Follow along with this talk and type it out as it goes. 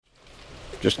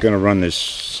Just going to run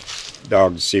this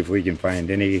dog to see if we can find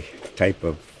any type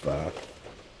of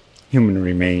human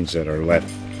remains that are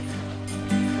left.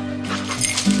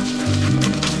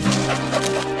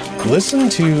 Listen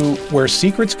to Where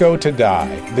Secrets Go to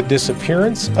Die, The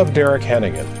Disappearance of Derek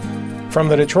Hennigan. From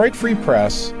the Detroit Free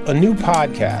Press, a new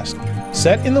podcast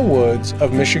set in the woods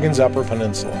of Michigan's Upper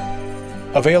Peninsula.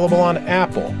 Available on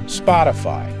Apple,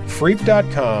 Spotify,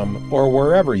 Freep.com, or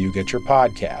wherever you get your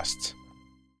podcasts.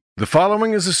 The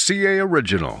following is a CA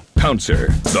original. Pouncer,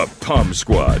 the Pom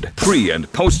Squad. Pre-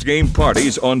 and post-game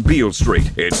parties on Beale Street.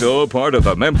 It's all part of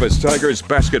the Memphis Tigers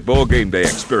basketball game day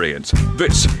experience.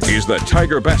 This is the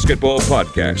Tiger Basketball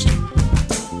Podcast.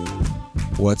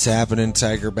 What's happening,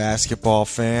 Tiger basketball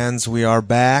fans? We are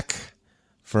back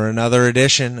for another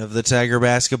edition of the Tiger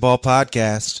Basketball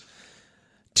Podcast.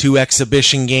 2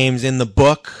 exhibition games in the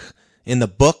books,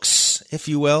 if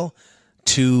you will.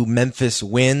 2 Memphis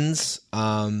wins,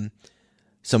 some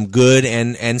good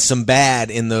and some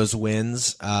bad in those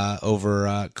wins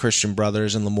over Christian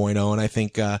Brothers and Lemoyne-Owen. I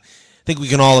think we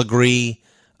can all agree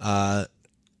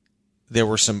there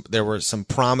were some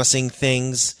promising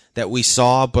things that we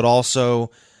saw, but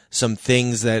also some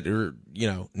things that are,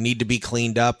 need to be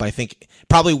cleaned up. I think it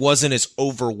probably wasn't as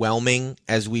overwhelming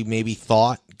as we maybe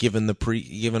thought,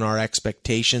 given our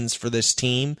expectations for this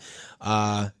team.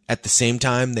 At the same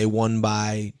time, they won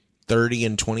by 30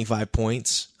 and 25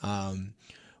 points,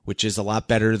 which is a lot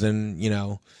better than,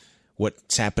 what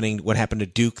happened to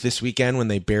Duke this weekend when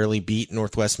they barely beat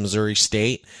Northwest Missouri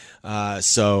State.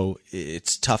 So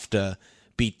it's tough to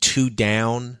be 2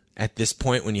 down at this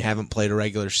point when you haven't played a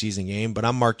regular season game. But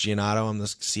I'm Mark Giannotto. I'm the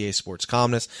CA Sports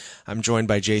columnist. I'm joined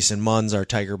by Jason Munz, our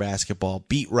Tiger basketball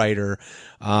beat writer.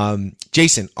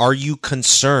 Jason, are you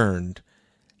concerned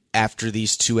after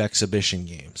these 2 exhibition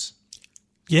games?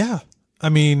 Yeah. I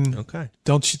mean, okay.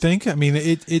 Don't you think? I mean,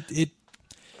 it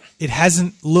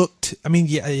hasn't looked,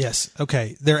 yes.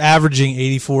 Okay. They're averaging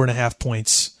 84.5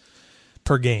 points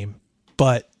per game,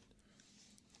 but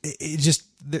it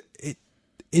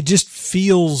just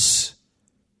feels,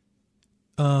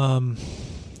 I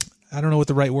don't know what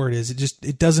the right word is.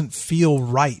 It doesn't feel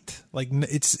right. Like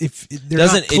it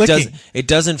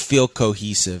doesn't feel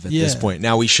cohesive at this point.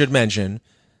 Now we should mention,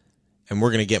 and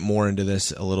we're going to get more into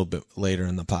this a little bit later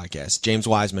in the podcast, James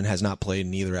Wiseman has not played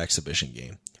in either exhibition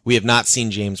game. We have not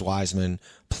seen James Wiseman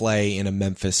play in a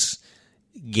Memphis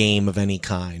game of any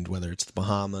kind, whether it's the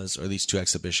Bahamas or these 2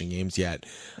 exhibition games yet.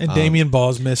 And Damian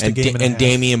Ball's missed a game and a half.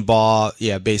 Damian Ball,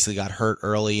 basically got hurt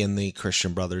early in the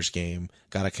Christian Brothers game,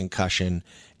 got a concussion,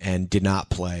 and did not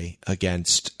play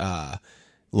against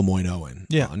Lemoyne-Owen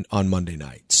on Monday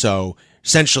night. So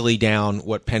essentially down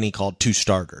what Penny called 2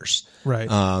 starters.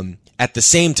 Right. At the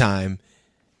same time,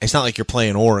 it's not like you're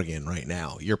playing Oregon right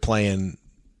now. You're playing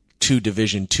 2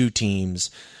 Division II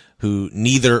teams who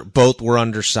both were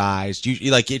undersized.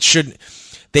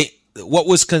 What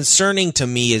was concerning to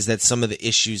me is that some of the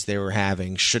issues they were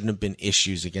having shouldn't have been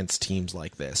issues against teams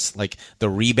like this. Like the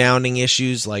rebounding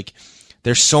issues, like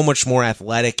they're so much more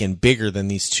athletic and bigger than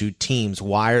these 2 teams.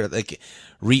 Why are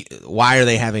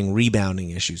they having rebounding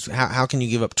issues? How can you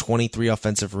give up 23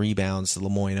 offensive rebounds to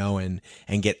Lemoyne-Owen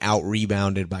and get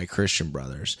out-rebounded by Christian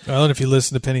Brothers? Well, and if you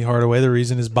listen to Penny Hardaway, the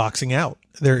reason is boxing out.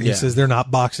 He says they're not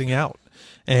boxing out.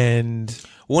 And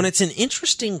when it's an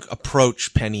interesting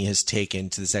approach Penny has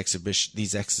taken to these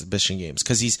exhibition games,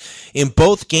 because he's in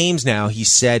both games now, he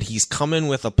said he's coming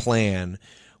with a plan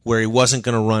where he wasn't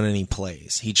going to run any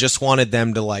plays. He just wanted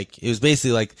them to it was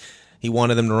basically like he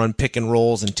wanted them to run pick and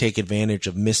rolls and take advantage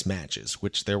of mismatches,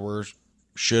 which there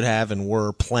should have and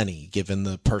were plenty given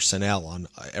the personnel on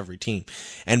every team.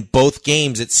 And both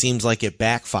games, it seems like it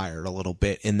backfired a little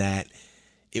bit in that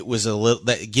it was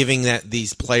giving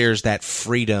these players that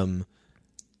freedom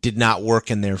did not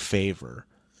work in their favor.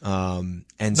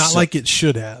 Like it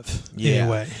should have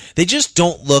anyway. They just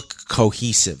don't look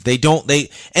cohesive.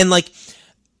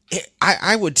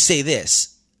 I would say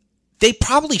this. They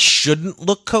probably shouldn't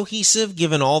look cohesive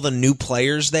given all the new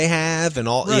players they have and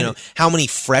all, how many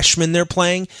freshmen they're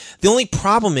playing. The only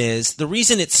problem is the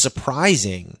reason it's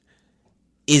surprising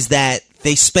is that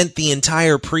they spent the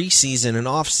entire preseason and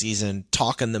offseason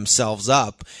talking themselves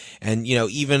up. And,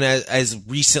 even as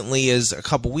recently as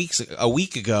a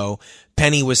week ago,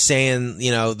 Penny was saying,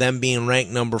 them being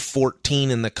ranked number 14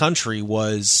 in the country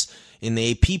was in the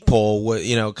AP poll,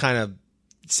 kind of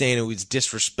saying it was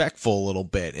disrespectful a little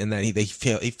bit and that he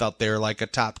felt they were like a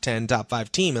top 10, top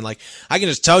 5 team. And I can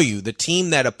just tell you, the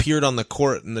team that appeared on the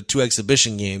court in the 2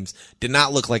 exhibition games did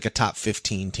not look like a top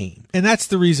 15 team. And that's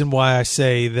the reason why I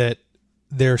say that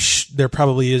there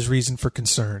probably is reason for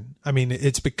concern. I mean,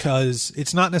 it's because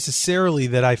it's not necessarily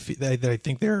that I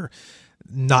think they're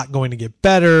not going to get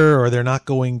better, or they're not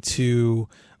going to,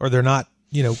 or they're not,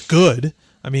 good.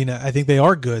 I mean, I think they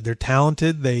are good. They're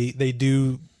talented. They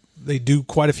do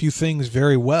quite a few things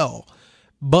very well,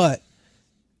 but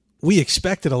we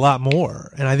expected a lot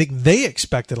more, and I think they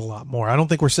expected a lot more. I don't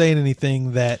think we're saying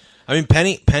anything that. I mean,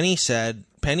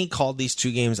 Penny called these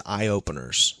 2 games eye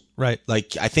openers. Right.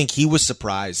 Like, I think he was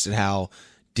surprised at how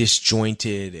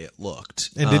disjointed it looked.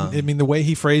 And the way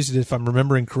he phrased it, if I'm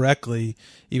remembering correctly,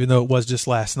 even though it was just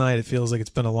last night, it feels like it's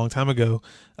been a long time ago.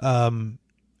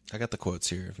 I got the quotes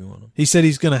here if you want them. He said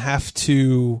he's going to have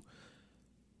to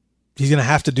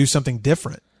do something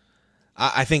different.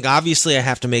 I think obviously I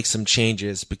have to make some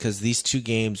changes because these 2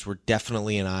 games were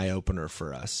definitely an eye opener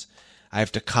for us. I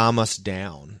have to calm us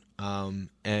down.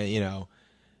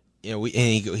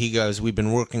 He goes, we've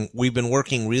been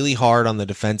working really hard on the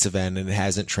defensive end, and it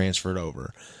hasn't transferred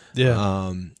over.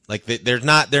 Yeah. They're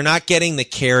not getting the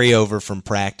carryover from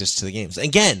practice to the games.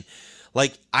 Again,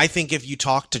 like, I think if you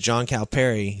talk to John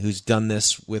Calipari, who's done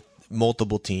this with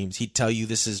multiple teams, he'd tell you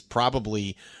this is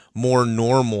probably more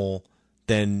normal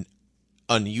than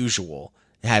unusual,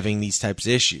 having these types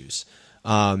of issues.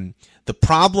 The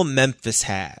problem Memphis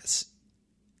has,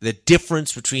 the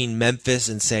difference between Memphis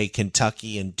and, say,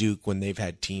 Kentucky and Duke when they've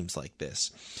had teams like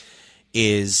this,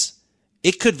 is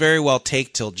it could very well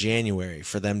take till January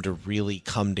for them to really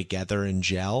come together and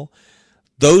gel.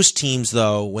 Those teams,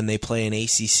 though, when they play an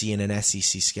ACC and an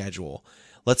SEC schedule,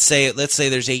 let's say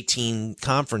there's 18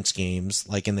 conference games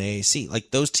like in the AAC,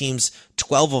 like those teams,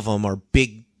 12 of them are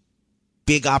big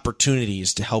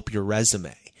opportunities to help your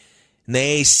resume. In the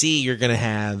AAC, you're going to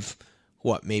have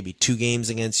maybe 2 games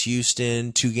against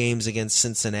Houston, 2 games against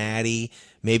Cincinnati,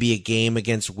 maybe a game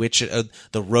against Wichita,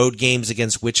 the road games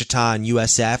against Wichita and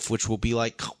USF, which will be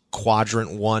like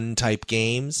quadrant 1 type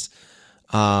games.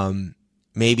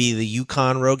 Maybe the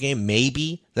UConn road game,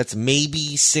 that's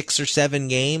maybe 6 or 7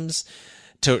 games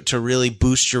to really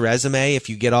boost your resume if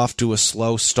you get off to a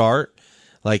slow start.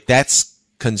 Like, that's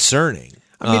concerning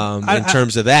in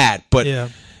terms of that. But,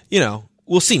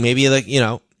 we'll see.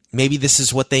 Maybe this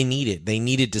is what they needed. They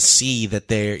needed to see that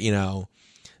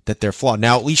they're flawed.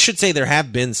 Now, we should say there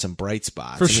have been some bright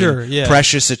spots. For sure, yeah.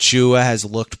 Precious Achiuwa has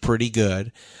looked pretty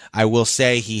good. I will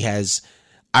say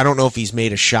I don't know if he's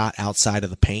made a shot outside of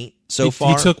the paint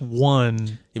far. He took one.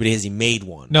 Yeah, but has he made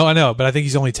one? No, I know, but I think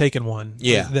he's only taken one.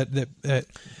 Yeah.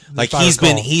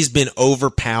 He's been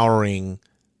overpowering.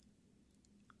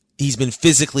 He's been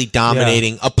physically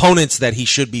dominating opponents that he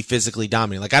should be physically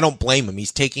dominating. Like, I don't blame him.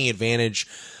 He's taking advantage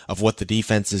of what the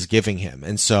defense is giving him.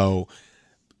 And so,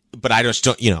 but I just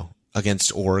don't,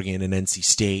 against Oregon and NC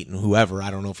State and whoever,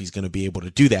 I don't know if he's going to be able to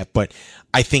do that. But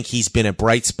I think he's been a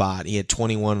bright spot. He had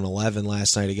 21 and 11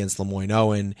 last night against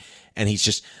Lemoyne-Owen. And he's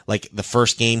just, like, the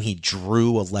first game he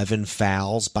drew 11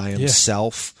 fouls by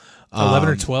himself. 11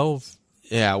 or 12.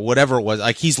 Yeah, whatever it was,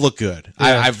 like, he's looked good.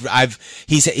 Yeah.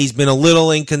 He's been a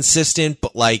little inconsistent,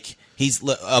 but like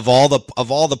of all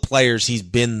the players, he's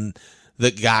been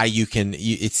the guy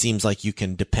it seems like you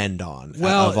can depend on.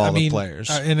 Well, of all the players.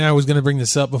 And I was going to bring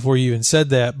this up before you even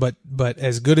said that, but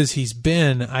as good as he's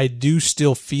been, I do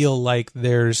still feel like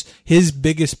his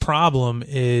biggest problem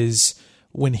is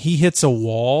when he hits a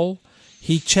wall.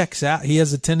 He checks out. He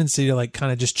has a tendency to like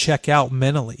kind of just check out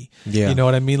mentally. Yeah. You know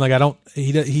what I mean? Like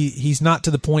he's not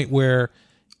to the point where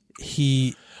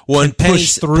he can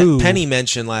push through. Penny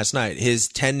mentioned last night, his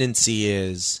tendency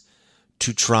is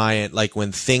to try and, like,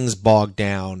 when things bog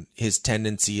down, his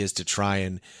tendency is to try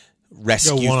and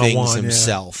rescue things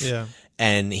himself. Yeah.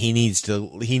 And he needs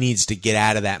to get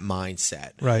out of that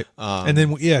mindset. Right. And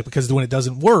then because when it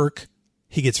doesn't work,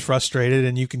 he gets frustrated,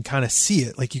 and you can kind of see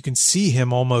it. Like, you can see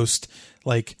him almost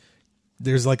like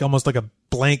there's like almost like a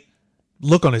blank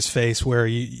look on his face where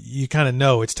you kind of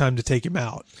know it's time to take him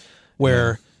out.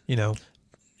 Where, it's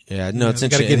interesting.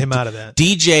 Got to get him out of that.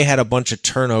 DJ had a bunch of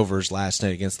turnovers last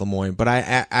night against Lemoyne, but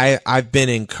I've been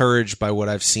encouraged by what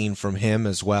I've seen from him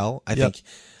as well. I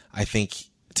think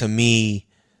to me,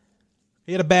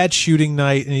 he had a bad shooting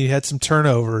night and he had some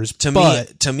turnovers.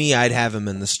 To me, I'd have him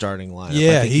in the starting lineup.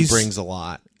 Yeah, I think he brings a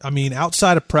lot. I mean,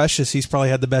 outside of Precious, he's probably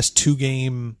had the best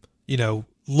 2-game,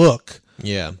 look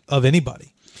of anybody.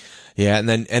 Yeah, and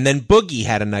then Boogie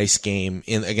had a nice game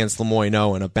against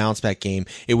Lemoyne-Owen, a bounce back game.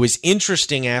 It was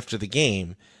interesting after the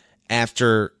game,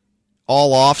 after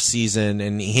all off season,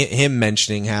 and him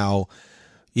mentioning how,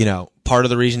 part of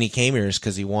the reason he came here is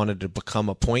because he wanted to become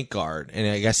a point guard. And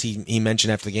I guess he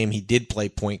mentioned after the game he did play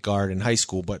point guard in high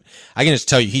school, but I can just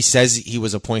tell you, he says he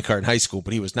was a point guard in high school,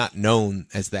 but he was not known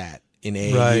as that in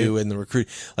AAU Right. and the recruit.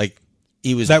 Like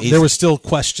there was still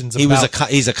questions.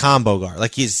 He's a combo guard.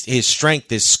 Like his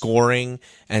strength is scoring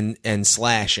and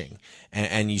slashing,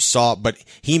 and you saw. But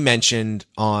he mentioned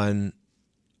on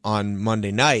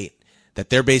Monday night that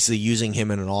they're basically using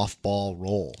him in an off-ball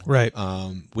role, right?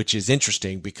 Which is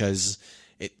interesting because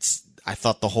I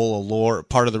thought the whole allure,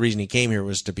 part of the reason he came here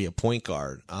was to be a point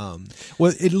guard. Well,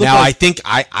 it looked now like,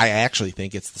 I actually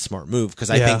think it's the smart move because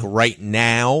I Yeah. think right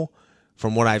now,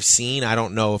 from what I've seen, I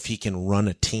don't know if he can run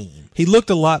a team. he looked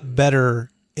a lot better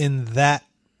in that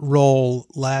role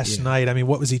last night. I mean,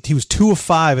 what was he? He was 2 of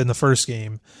 5 in the first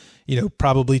game.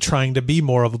 Probably trying to be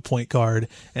more of a point guard.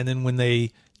 And then when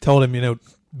they told him,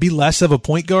 be less of a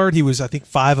point guard, he was, I think,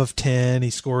 5 of 10. He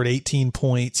scored 18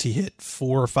 points. He hit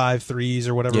 4 or 5 threes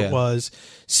or whatever it was.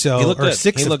 So, He looked or good.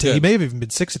 6 He of looked 10. He good. may have even been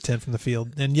 6 of 10 from the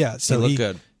field. And so He looked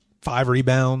good. 5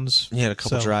 rebounds. He had a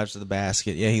couple So, drives to the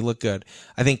basket. Yeah, he looked good.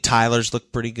 I think Tyler's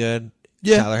looked pretty good.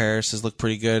 Yeah. Tyler Harris has looked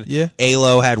pretty good. Yeah.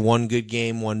 Alo had one good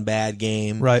game, one bad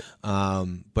game. Right.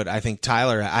 But I think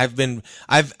Tyler, I've been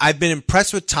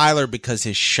impressed with Tyler because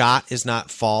his shot is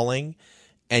not falling,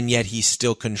 and yet he's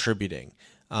still contributing,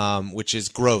 which is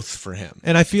growth for him.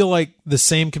 And I feel like the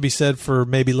same could be said for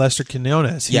maybe Lester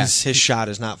Quinones. Yes, his shot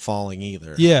is not falling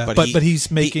either. Yeah, but he's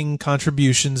making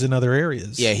contributions in other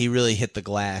areas. Yeah, he really hit the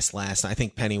glass last night. I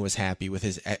think Penny was happy with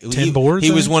his 10 boards,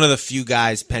 He I was think? one of the few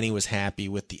guys Penny was happy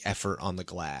with the effort on the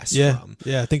glass. Yeah, from.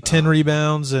 I think 10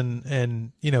 rebounds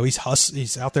and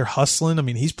he's out there hustling. I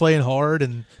mean, he's playing hard,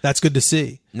 and that's good to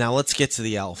see. Now let's get to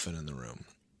the elephant in the room.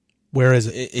 Where is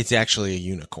it? It's actually a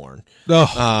unicorn.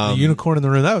 Oh, the unicorn in the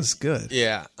room. That was good.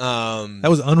 Yeah. That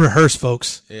was unrehearsed,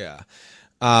 folks. Yeah.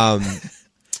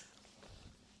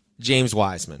 James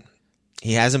Wiseman.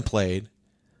 He hasn't played,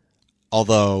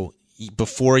 although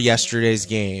before yesterday's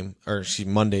game, or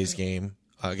Monday's game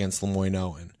against Lemoyne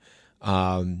Owen,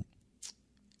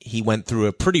 he went through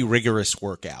a pretty rigorous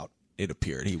workout, it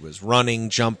appeared. He was running,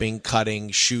 jumping,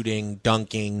 cutting, shooting,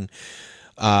 dunking,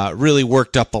 really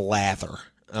worked up a lather.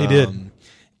 He did.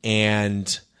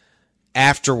 And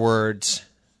afterwards,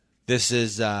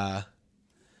 I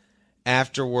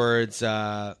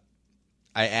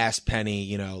asked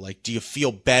Penny, do you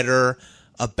feel better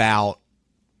about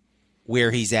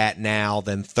where he's at now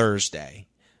than Thursday,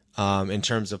 in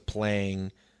terms of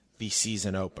playing the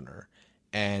season opener?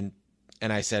 And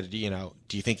I said, do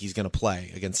you think he's going to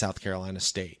play against South Carolina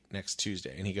State next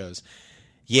Tuesday? And he goes,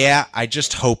 yeah, I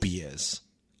just hope he is.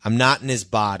 I'm not in his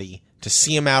body. To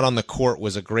see him out on the court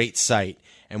was a great sight,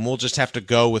 and we'll just have to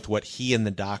go with what he and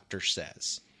the doctor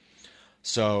says.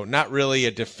 So not really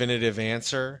a definitive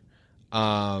answer,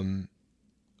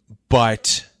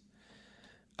 but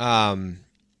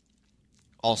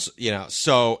also,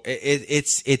 so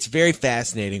it's very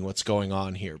fascinating what's going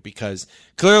on here because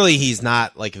clearly he's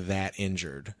not like that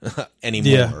injured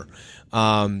anymore.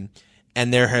 Yeah.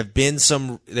 And there have been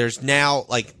there's now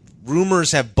like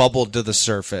rumors have bubbled to the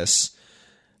surface.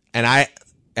 And I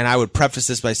would preface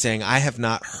this by saying I have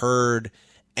not heard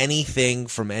anything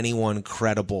from anyone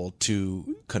credible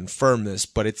to confirm this,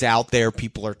 but it's out there.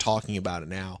 People are talking about it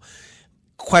now,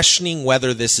 questioning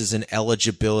whether this is an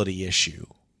eligibility issue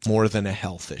more than a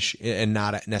health issue, and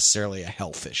not necessarily a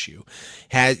health issue.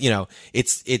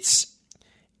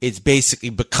 It's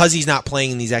basically because he's not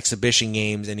playing in these exhibition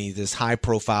games and he's this high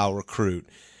profile recruit.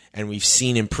 And we've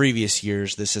seen in previous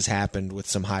years this has happened with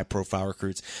some high-profile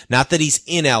recruits. Not that he's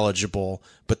ineligible,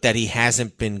 but that he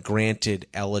hasn't been granted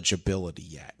eligibility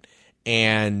yet.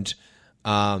 And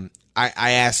I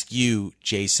ask you,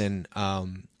 Jason,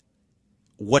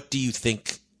 what do you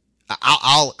think?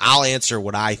 I'll answer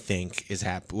what I think is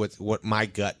what my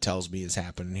gut tells me is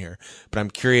happening here. But I'm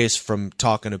curious from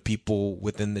talking to people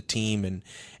within the team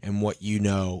and what you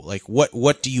know, like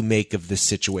what do you make of this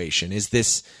situation?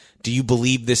 Do you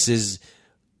believe this is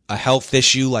a health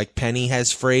issue like Penny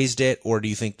has phrased it, or do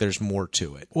you think there's more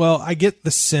to it? Well, I get the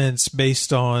sense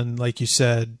based on, like you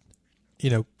said,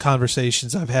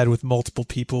 conversations I've had with multiple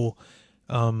people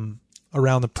around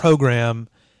the program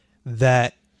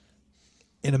that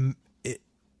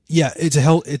it's a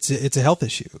health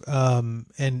issue,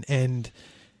 and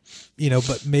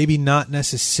but maybe not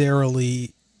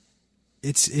necessarily.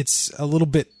 It's a little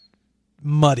bit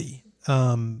muddy.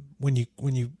 When you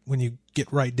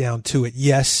get right down to it.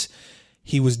 Yes,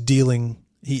 he is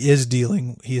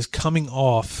coming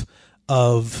off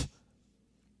of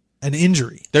an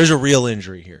injury. There's a real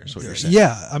injury here, is what you're saying.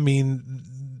 Yeah. I mean,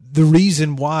 the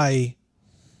reason why,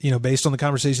 based on the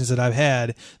conversations that I've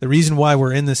had, the reason why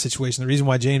we're in this situation, the reason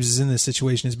why James is in this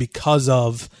situation is because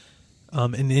of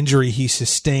an injury he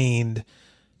sustained,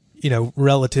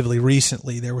 relatively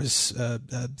recently. There was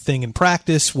a thing in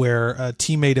practice where a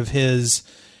teammate of his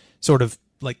sort of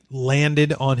like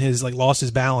landed on his, like lost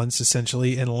his balance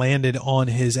essentially and landed on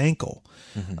his ankle.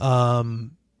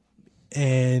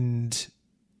 And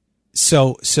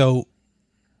so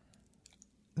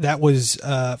that was,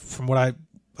 from what I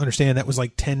understand, that was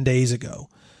like 10 days ago.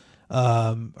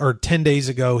 Or 10 days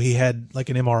ago, he had like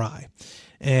an MRI,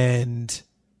 and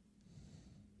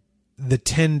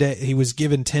he was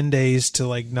given 10 days to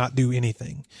like not do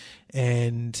anything.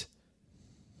 And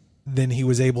then he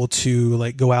was able to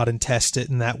like go out and test it.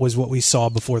 And that was what we saw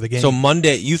before the game. So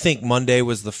you think Monday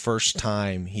was the first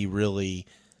time he really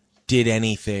did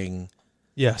anything?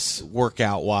 Yes.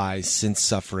 Workout wise since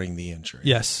suffering the injury.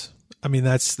 Yes. I mean,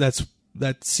 that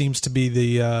seems to be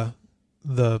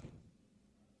that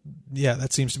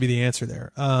seems to be the answer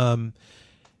there.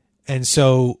 And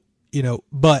so,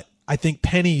 but I think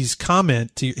Penny's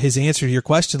comment to his answer to your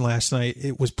question last night,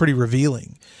 it was pretty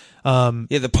revealing.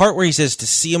 The part where he says to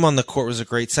see him on the court was a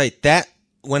great sight. That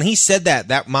when he said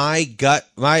that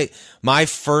my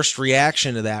first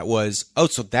reaction to that was, oh,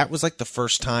 so that was like the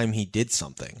first time he did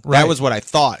something. Right. That was what I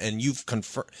thought, and you've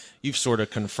sort of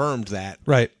confirmed that.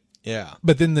 Right. Yeah.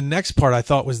 But then the next part I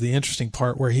thought was the interesting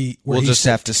part where we'll just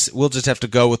have to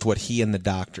go with what he and the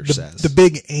doctor says. The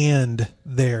big "and"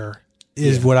 there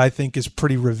is what I think is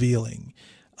pretty revealing.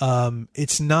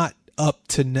 It's not up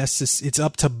to it's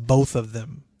up to both of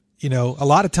them. A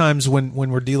lot of times when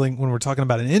we're talking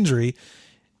about an injury,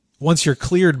 once you're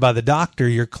cleared by the doctor,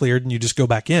 you're cleared and you just go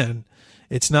back in.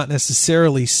 It's not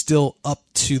necessarily still up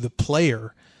to the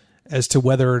player as to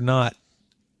whether or not,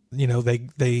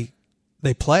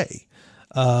 they play.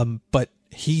 But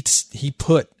he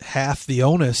put half the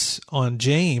onus on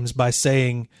James by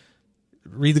saying,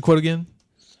 read the quote again.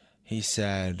 He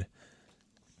said,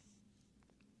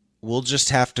 we'll just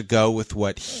have to go with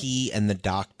what he and the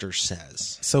doctor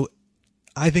says. So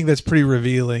I think that's pretty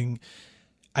revealing.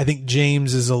 I think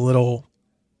James is a little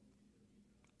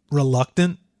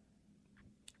reluctant.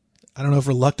 I don't know if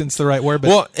reluctant's the right word, but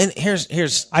well, and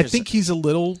here's I think he's a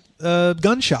little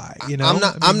gun shy.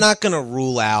 I'm not going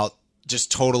to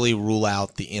totally rule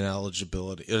out the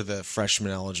ineligibility or the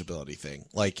freshman eligibility thing.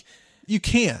 Like you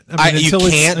can't.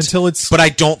 Until it's. But I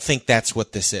don't think that's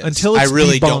what this is. Until it's I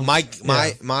really debunked.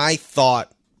 don't. My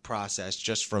thought process,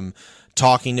 just from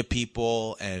talking to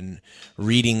people and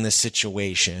reading the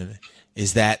situation,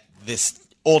 is that this.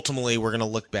 Ultimately, we're going to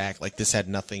look back like this had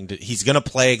nothing to. He's going to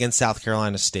play against South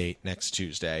Carolina State next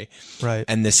Tuesday, right?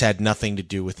 And this had nothing to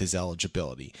do with his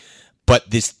eligibility. But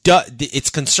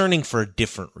it's concerning for a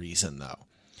different reason, though.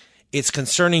 It's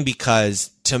concerning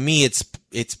because to me, it's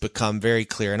become very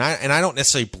clear, and I don't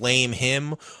necessarily blame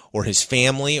him or his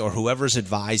family or whoever's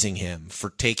advising him for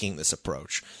taking this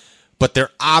approach, but they're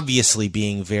obviously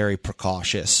being very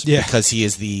precautious because he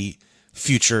is the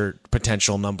future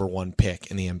potential number one pick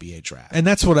in the NBA draft. And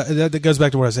that's that goes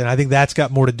back to what I was saying. I think that's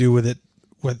got more to do with it,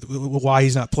 with why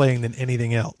he's not playing than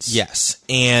anything else. Yes.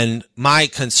 And my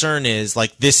concern is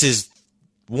like, this is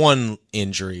one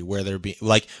injury where there be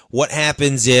like, what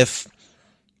happens if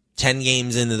 10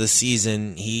 games into the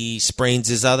season, he sprains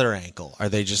his other ankle? Are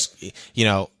they just,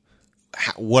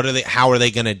 how are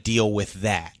they going to deal with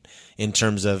that in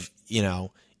terms of,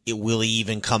 will he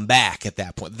even come back at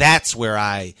that point? That's where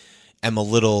I am a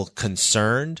little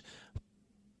concerned,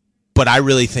 but I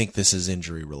really think this is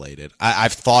injury related.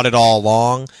 I've thought it all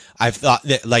along. I've thought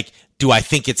that, like, do I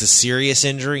think it's a serious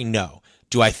injury? No.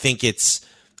 Do I think it's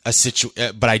I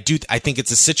think it's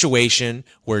a situation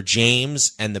where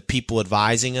James and the people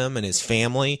advising him and his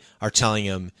family are telling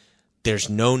him there's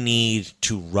no need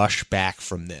to rush back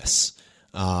from this.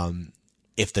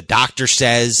 If the doctor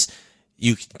says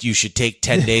you should take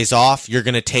 10 days off, you're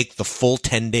going to take the full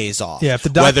 10 days off. Yeah, if the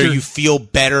doctor, whether you feel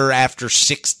better after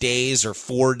 6 days or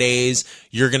 4 days,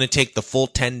 you're going to take the full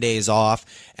 10 days off,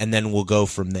 and then we'll go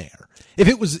from there.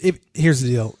 Here's the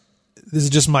deal. This is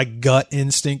just my gut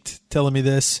instinct telling me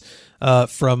this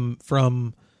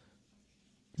from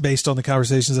based on the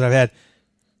conversations that I've had.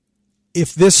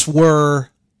 If this were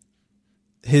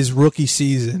his rookie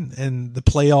season and the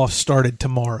playoffs started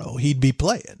tomorrow, he'd be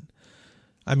playing.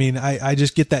 I mean, I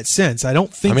just get that sense. I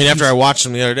don't think. I mean, after I watched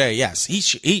him the other day, yes,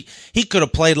 he could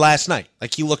have played last night.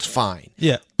 Like, he looked fine.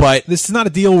 Yeah, but this is not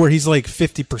a deal where he's like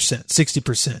 50%,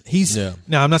 60%.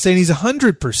 Now, I'm not saying he's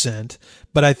 100%,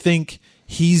 but I think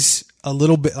he's a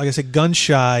little bit, like I said, gun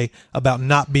shy about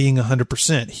not being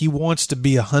 100%. He wants to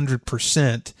be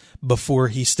 100% before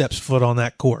he steps foot on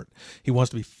that court. He wants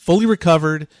to be fully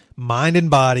recovered, mind and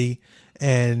body.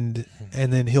 And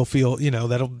then he'll feel,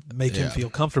 that'll make him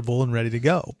feel comfortable and ready to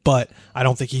go. But I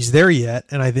don't think he's there yet.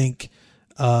 And I think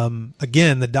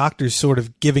Again, the doctor's sort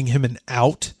of giving him an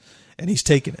out, and he's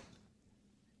taking it.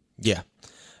 Yeah.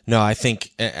 No, I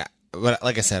think, but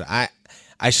like I said,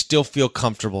 I still feel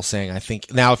comfortable saying I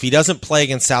think now if he doesn't play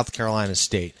against South Carolina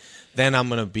State, then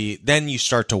then you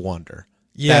start to wonder.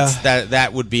 Yeah,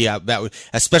 that would be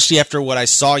especially after what I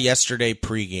saw yesterday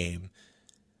pregame.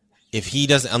 If he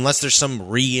doesn't, unless there's some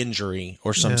re-injury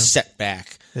or some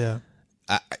setback,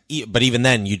 but even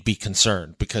then you'd be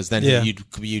concerned because then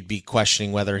you'd be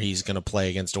questioning whether he's going to play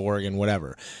against Oregon,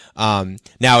 whatever.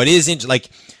 Now it is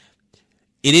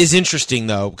interesting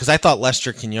though because I thought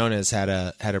Lester Quinones had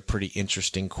a pretty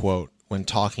interesting quote when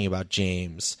talking about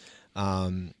James.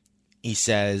 He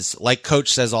says, like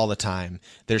Coach says all the time,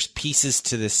 there's pieces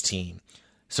to this team.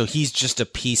 So he's just a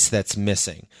piece that's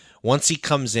missing. Once he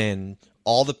comes in,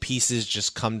 all the pieces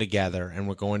just come together and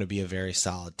we're going to be a very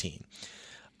solid team.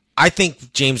 I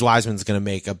think James Wiseman's going to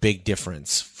make a big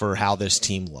difference for how this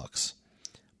team looks.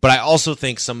 But I also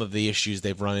think some of the issues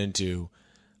they've run into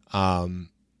are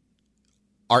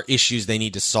issues they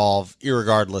need to solve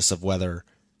irregardless of whether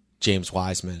James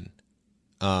Wiseman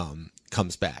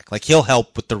comes back. Like he'll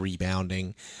help with the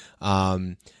rebounding,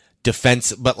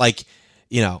 defense, but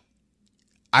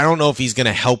I don't know if he's going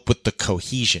to help with the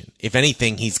cohesion. If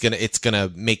anything, it's going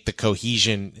to make the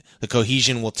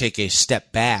cohesion will take a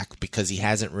step back because he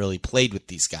hasn't really played with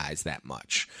these guys that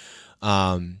much.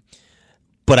 But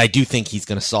I do think he's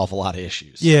going to solve a lot of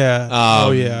issues. Yeah.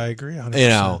 I agree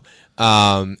 100%.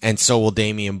 And so will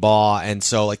Damian Baugh. And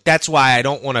so that's why I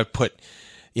don't want to put,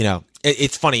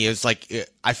 it's funny. It's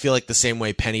I feel like the same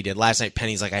way Penny did last night.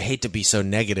 Penny's like, I hate to be so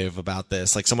negative about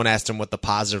this. Like someone asked him what the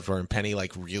positives were, and Penny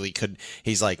couldn't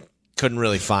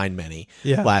really find many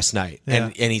last night.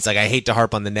 Yeah. And he's like, I hate to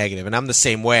harp on the negative. And I'm the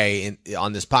same way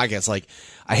on this podcast. Like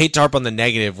I hate to harp on the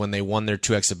negative when they won their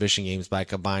 2 exhibition games by a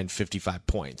combined 55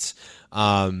 points.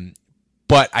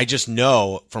 But I just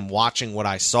know from watching what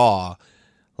I saw,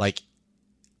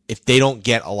 if they don't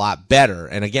get a lot better,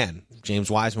 and again,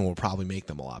 James Wiseman will probably make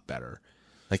them a lot better.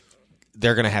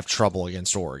 They're going to have trouble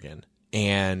against Oregon,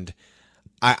 and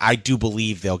I do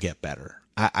believe they'll get better.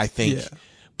 I think,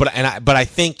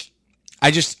 I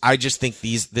just think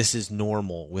this is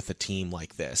normal with a team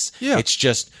like this. Yeah. It's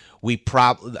just we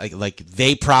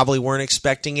they probably weren't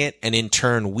expecting it, and in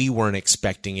turn we weren't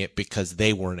expecting it because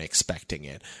they weren't expecting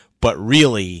it. But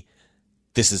really,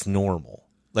 this is normal.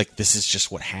 This is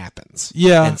just what happens.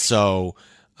 Yeah, and so.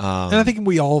 And I think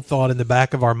we all thought in the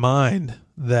back of our mind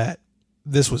that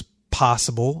this was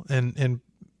possible and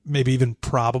maybe even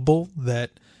probable that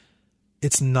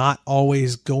it's not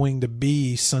always going to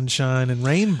be sunshine and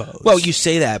rainbows. Well, you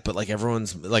say that, but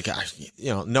everyone's there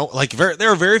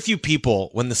are very few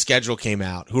people when the schedule came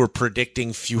out who are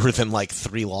predicting fewer than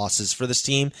 3 losses for this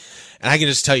team. And I can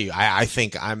just tell you, I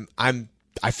think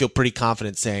I feel pretty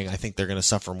confident saying I think they're going to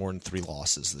suffer more than 3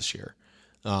 losses this year.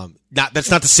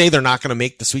 That's not to say they're not going to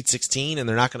make the Sweet 16 and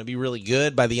they're not going to be really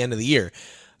good by the end of the year.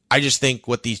 I just think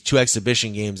what these 2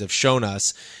 exhibition games have shown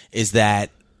us is that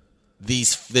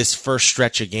this first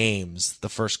stretch of games, the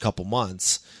first couple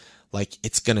months,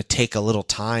 it's going to take a little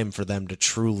time for them to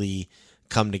truly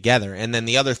come together. And then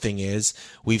the other thing is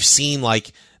we've seen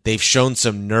they've shown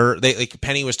some nerve.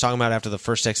 Penny was talking about after the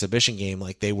first exhibition game,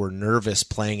 they were nervous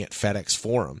playing at FedEx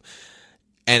Forum.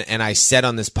 And I said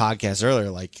on this podcast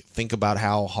earlier, think about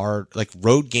how hard,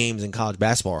 road games in college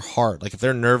basketball are hard. If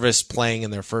they're nervous playing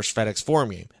in their first FedEx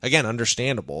Forum game, again,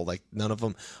 understandable.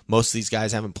 Most of these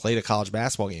guys haven't played a college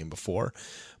basketball game before.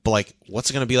 But what's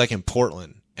it going to be like in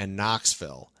Portland and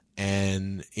Knoxville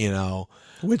and,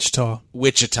 Wichita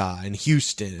and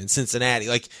Houston and Cincinnati?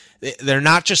 They're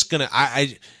not just going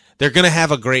to, they're going to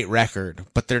have a great record,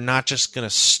 but they're not just going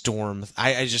to storm.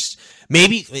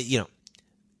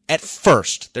 At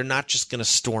first, they're not just going to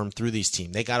storm through these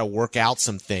teams. They got to work out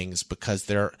some things because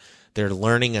they're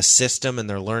learning a system and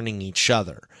they're learning each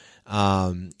other.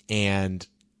 And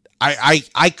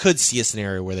I could see a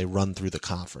scenario where they run through the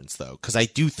conference though, because I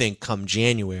do think come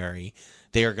January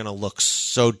they are going to look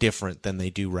so different than they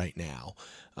do right now.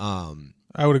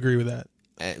 I would agree with that.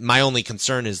 My only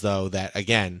concern is though that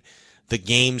again, the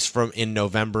games from in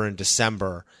November and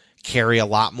December carry a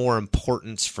lot more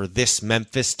importance for this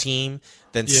Memphis team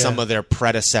than some of their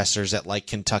predecessors at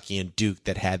Kentucky and Duke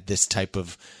that had this type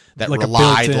of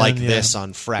relied this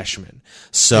on freshmen.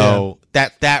 So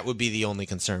that would be the only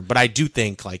concern. But I do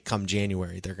think come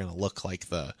January they're going to look like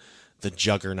the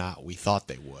juggernaut we thought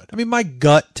they would. I mean, my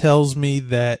gut tells me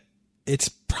that it's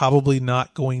probably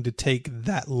not going to take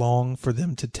that long for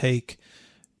them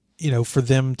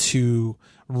to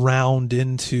round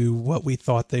into what we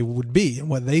thought they would be and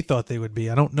what they thought they would be.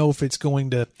 I don't know if it's going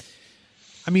to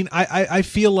I mean, I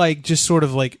feel like just sort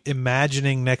of like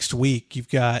imagining next week, you've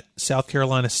got South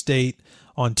Carolina State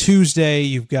on Tuesday,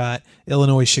 you've got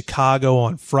Illinois Chicago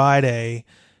on Friday.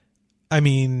 I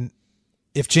mean,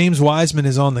 if James Wiseman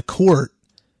is on the court,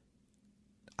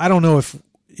 I don't know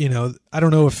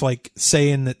if like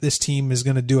saying that this team is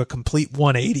going to do a complete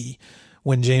 180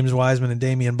 when James Wiseman and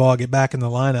Damian Ball get back in the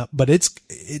lineup, but it's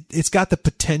got the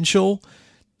potential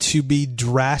to be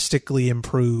drastically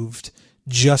improved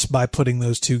just by putting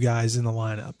those two guys in the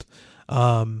lineup.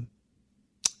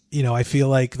 I feel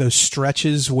like those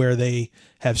stretches where they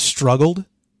have struggled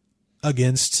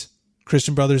against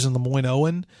Christian Brothers and Lemoyne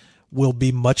Owen will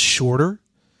be much shorter.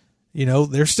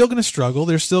 They're still going to struggle.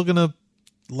 They're still going to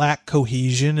lack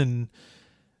cohesion, and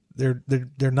they're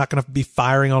not going to be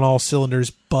firing on all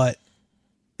cylinders, but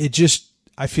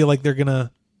I feel like they're going to,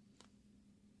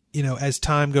 as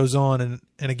time goes on, and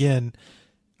again,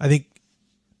 I think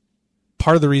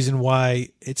part of the reason why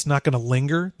it's not going to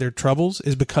linger, their troubles,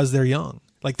 is because they're young.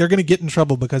 Like, they're going to get in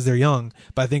trouble because they're young,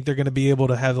 but I think they're going to be able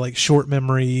to have like short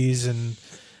memories and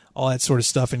all that sort of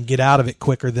stuff and get out of it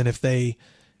quicker than if they,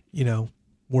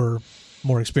 were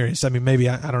more experienced. I mean, maybe,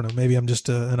 I don't know, maybe I'm just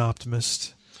an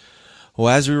optimist. Well,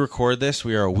 as we record this,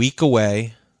 we are a week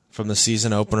away from the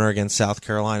season opener against South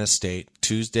Carolina State,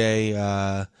 Tuesday,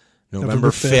 November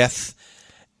 5th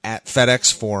at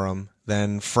FedEx Forum.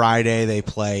 Then Friday they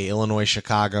play Illinois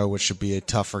Chicago, which should be a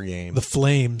tougher game. The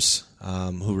Flames,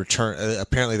 who return.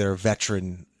 Apparently, they're a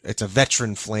veteran. It's a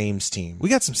veteran Flames team. We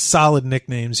got some solid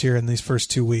nicknames here in these first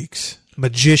 2 weeks: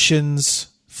 Magicians,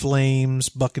 Flames,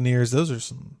 Buccaneers. Those are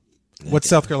some. What's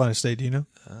South Carolina State? Do you know?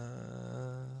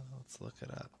 Let's look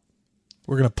it up.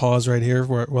 We're going to pause right here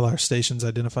while our stations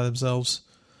identify themselves,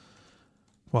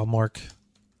 while Mark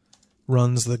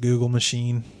runs the Google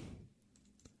machine.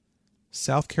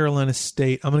 South Carolina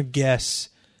State. I'm going to guess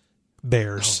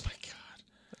Bears. Oh, my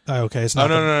God. Okay, it's not.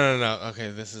 No.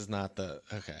 Okay, this is not the.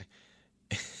 Okay.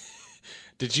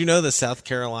 Did you know that South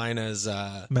Carolina's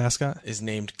mascot is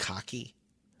named Cocky?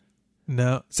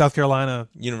 No, South Carolina.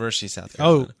 University of South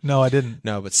Carolina. Oh, no, I didn't.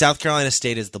 No, but South Carolina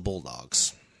State is the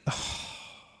Bulldogs.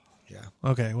 Yeah.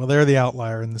 Okay, well, they're the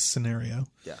outlier in this scenario.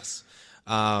 Yes.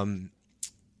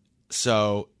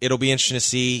 So it'll be interesting to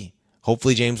see.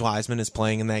 Hopefully James Wiseman is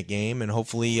playing in that game, and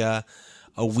hopefully a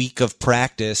week of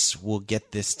practice will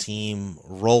get this team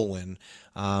rolling,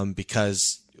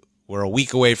 because we're a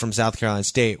week away from South Carolina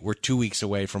State. We're 2 weeks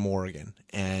away from Oregon.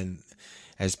 And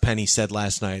as Penny said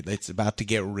last night, it's about to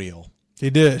get real.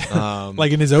 He did.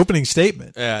 Like in his opening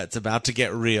statement. Yeah, it's about to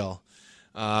get real.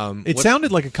 It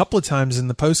sounded like a couple of times in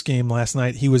the post game last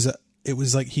night. It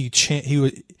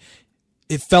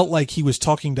felt like he was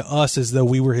talking to us as though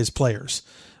we were his players.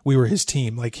 We were his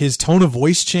team. Like, his tone of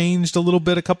voice changed a little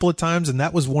bit a couple of times, and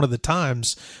that was one of the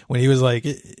times when he was like,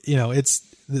 it's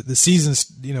the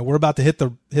season's, we're about to hit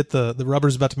the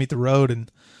rubber's about to meet the road,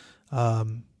 and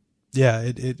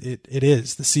it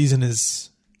is. The season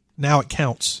is now, it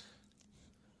counts.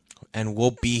 And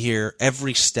we'll be here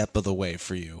every step of the way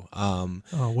for you.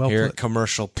 Here at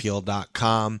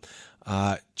commercialappeal.com.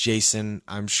 Jason,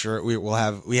 I'm sure we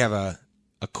have a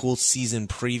cool season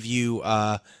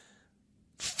preview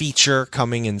feature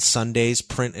coming in Sunday's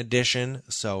print edition.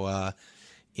 So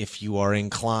if you are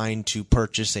inclined to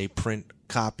purchase a print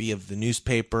copy of the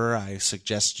newspaper, I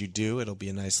suggest you do. It'll be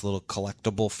a nice little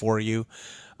collectible for you.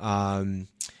 And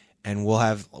we'll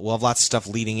have lots of stuff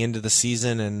leading into the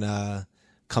season and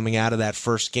coming out of that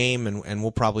first game, and we'll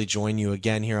probably join you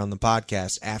again here on the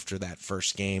podcast after that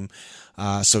first game.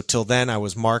 So till then, I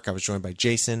was Mark. I was joined by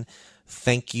Jason.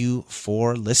 Thank you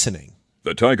for listening.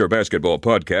 The Tiger Basketball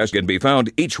Podcast can be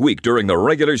found each week during the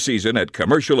regular season at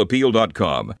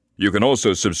commercialappeal.com. You can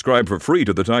also subscribe for free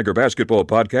to the Tiger Basketball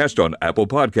Podcast on Apple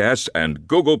Podcasts and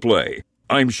Google Play.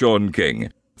 I'm Sean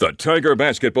King. The Tiger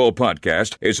Basketball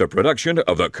Podcast is a production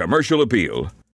of the Commercial Appeal.